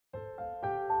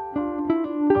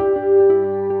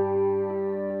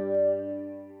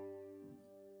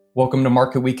Welcome to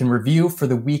Market Week in Review for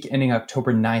the week ending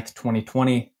October 9th,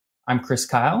 2020. I'm Chris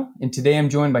Kyle, and today I'm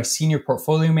joined by Senior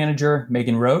Portfolio Manager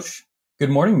Megan Roche. Good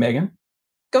morning, Megan.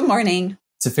 Good morning.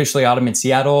 It's officially autumn in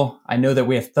Seattle. I know that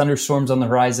we have thunderstorms on the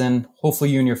horizon. Hopefully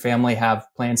you and your family have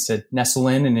plans to nestle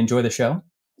in and enjoy the show.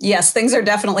 Yes, things are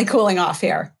definitely cooling off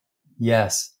here.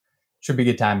 Yes, should be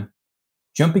a good time.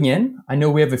 Jumping in, I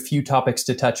know we have a few topics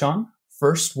to touch on.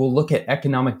 First, we'll look at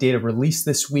economic data released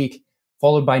this week,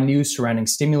 followed by news surrounding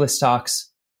stimulus talks.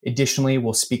 Additionally,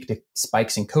 we'll speak to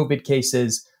spikes in COVID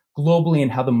cases globally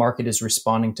and how the market is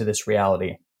responding to this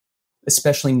reality,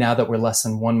 especially now that we're less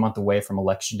than 1 month away from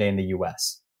Election Day in the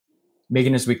US.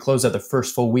 Megan, as we close out the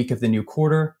first full week of the new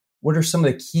quarter, what are some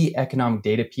of the key economic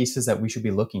data pieces that we should be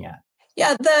looking at?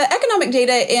 Yeah, the economic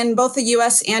data in both the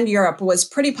US and Europe was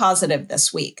pretty positive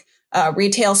this week.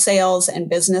 Retail sales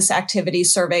and business activity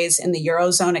surveys in the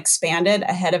Eurozone expanded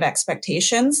ahead of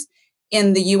expectations.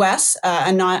 In the US,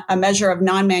 a measure of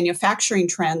non-manufacturing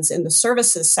trends in the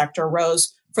services sector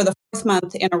rose for the fourth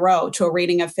month in a row to a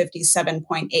rating of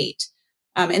 57.8.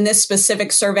 In this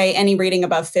specific survey, any reading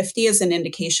above 50 is an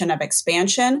indication of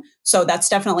expansion. So that's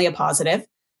definitely a positive.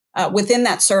 Within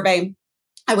that survey,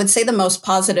 I would say the most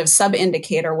positive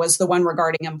sub-indicator was the one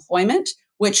regarding employment,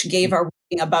 which gave a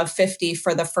rating above 50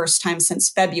 for the first time since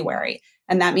February.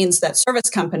 And that means that service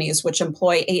companies, which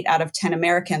employ 8 out of 10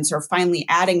 Americans, are finally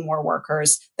adding more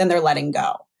workers than they're letting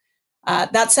go.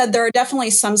 That said, there are definitely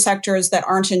some sectors that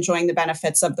aren't enjoying the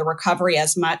benefits of the recovery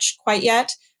as much quite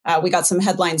yet. We got some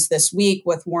headlines this week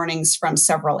with warnings from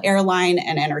several airline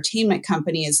and entertainment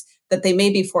companies that they may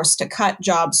be forced to cut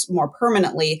jobs more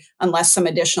permanently unless some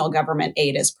additional government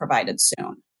aid is provided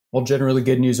soon. Well, generally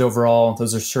good news overall.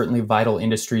 Those are certainly vital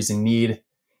industries in need.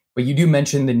 But you do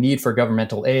mention the need for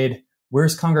governmental aid.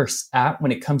 Where's Congress at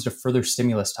when it comes to further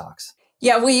stimulus talks?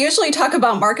 Yeah, we usually talk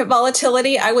about market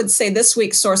volatility. I would say this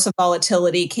week's source of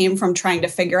volatility came from trying to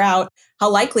figure out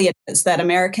how likely it is that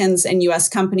Americans and U.S.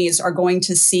 companies are going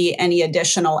to see any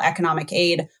additional economic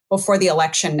aid before the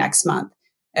election next month.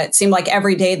 It seemed like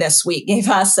every day this week gave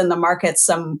us and the markets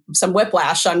some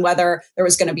whiplash on whether there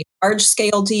was going to be a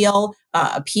large-scale deal,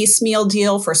 a piecemeal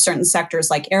deal for certain sectors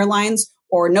like airlines,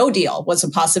 or no deal was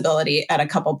a possibility at a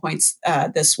couple points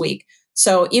this week.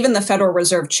 So even the Federal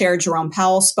Reserve Chair, Jerome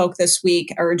Powell, spoke this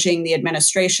week, urging the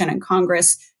administration and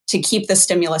Congress to keep the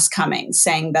stimulus coming,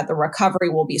 saying that the recovery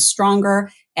will be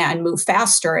stronger and move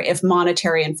faster if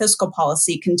monetary and fiscal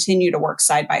policy continue to work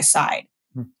side by side.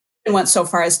 And went so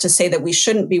far as to say that we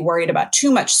shouldn't be worried about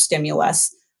too much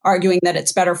stimulus, arguing that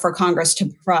it's better for Congress to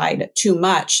provide too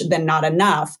much than not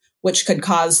enough, which could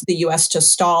cause the U.S. to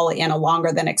stall in a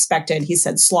longer than expected, he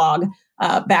said, slog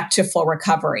back to full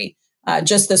recovery.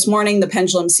 Just this morning, the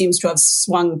pendulum seems to have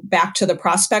swung back to the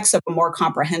prospects of a more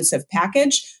comprehensive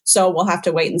package. So we'll have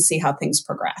to wait and see how things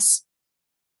progress.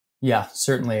 Yeah,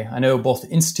 certainly. I know both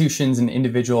institutions and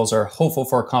individuals are hopeful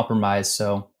for a compromise,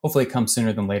 so hopefully it comes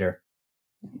sooner than later.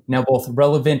 Now, both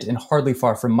relevant and hardly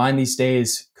far from mind these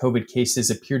days, COVID cases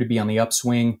appear to be on the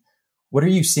upswing. What are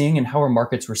you seeing and how are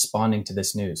markets responding to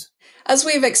this news? As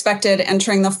we've expected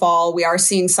entering the fall, we are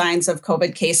seeing signs of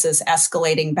COVID cases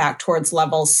escalating back towards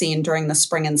levels seen during the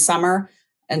spring and summer.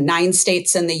 And 9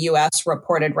 states in the U.S.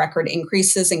 reported record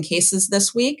increases in cases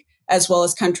this week, as well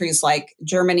as countries like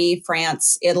Germany,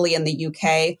 France, Italy, and the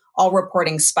U.K., all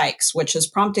reporting spikes, which is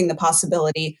prompting the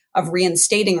possibility of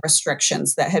reinstating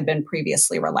restrictions that had been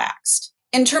previously relaxed.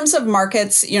 In terms of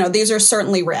markets, these are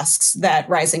certainly risks that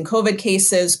rising COVID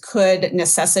cases could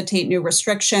necessitate new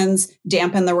restrictions,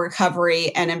 dampen the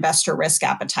recovery, and investor risk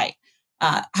appetite.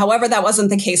 However, that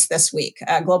wasn't the case this week.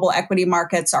 Global equity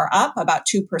markets are up about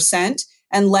 2%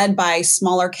 and led by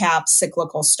smaller cap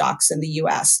cyclical stocks in the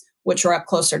U.S., which are up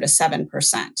closer to 7%.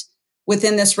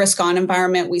 Within this risk-on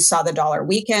environment, we saw the dollar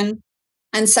weaken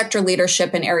and sector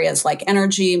leadership in areas like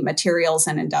energy, materials,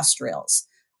 and industrials.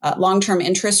 Long-term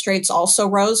interest rates also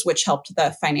rose, which helped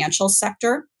the financial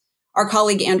sector. Our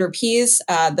colleague Andrew Pease,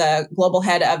 the global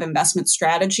head of investment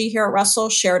strategy here at Russell,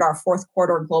 shared our fourth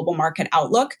quarter global market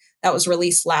outlook that was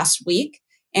released last week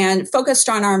and focused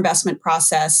on our investment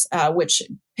process, which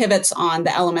pivots on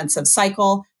the elements of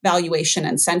cycle, valuation,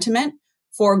 and sentiment.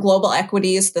 For global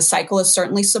equities, the cycle is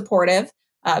certainly supportive.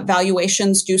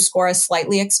 Valuations do score as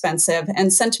slightly expensive,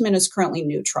 and sentiment is currently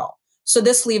neutral. So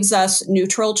this leaves us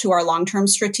neutral to our long-term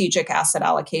strategic asset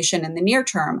allocation in the near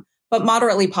term, but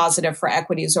moderately positive for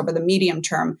equities over the medium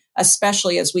term,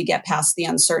 especially as we get past the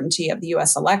uncertainty of the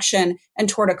U.S. election and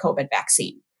toward a COVID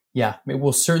vaccine. Yeah, it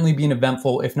will certainly be an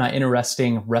eventful, if not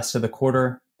interesting, rest of the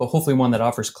quarter, but hopefully one that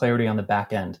offers clarity on the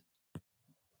back end.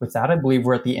 With that, I believe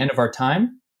we're at the end of our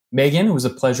time. Megan, it was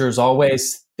a pleasure as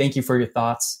always. Thank you for your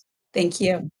thoughts. Thank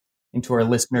you. And to our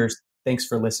listeners, thanks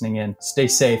for listening in. Stay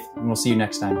safe, and we'll see you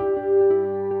next time.